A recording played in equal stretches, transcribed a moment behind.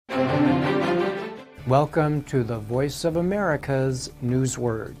Welcome to the Voice of America's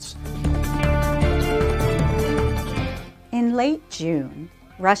Newswords. In late June,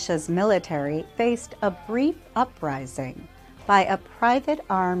 Russia's military faced a brief uprising by a private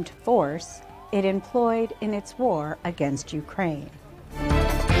armed force it employed in its war against Ukraine.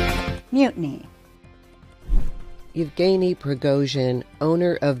 Mutiny. Yevgeny Prigozhin,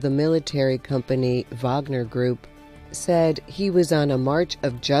 owner of the military company Wagner Group, said he was on a march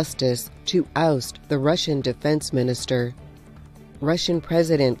of justice to oust the Russian defense minister. Russian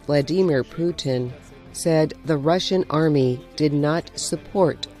President Vladimir Putin said the Russian army did not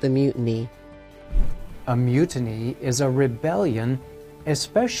support the mutiny. A mutiny is a rebellion,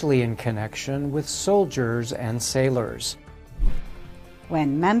 especially in connection with soldiers and sailors.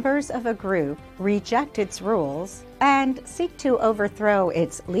 When members of a group reject its rules and seek to overthrow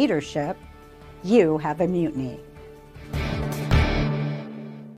its leadership, you have a mutiny.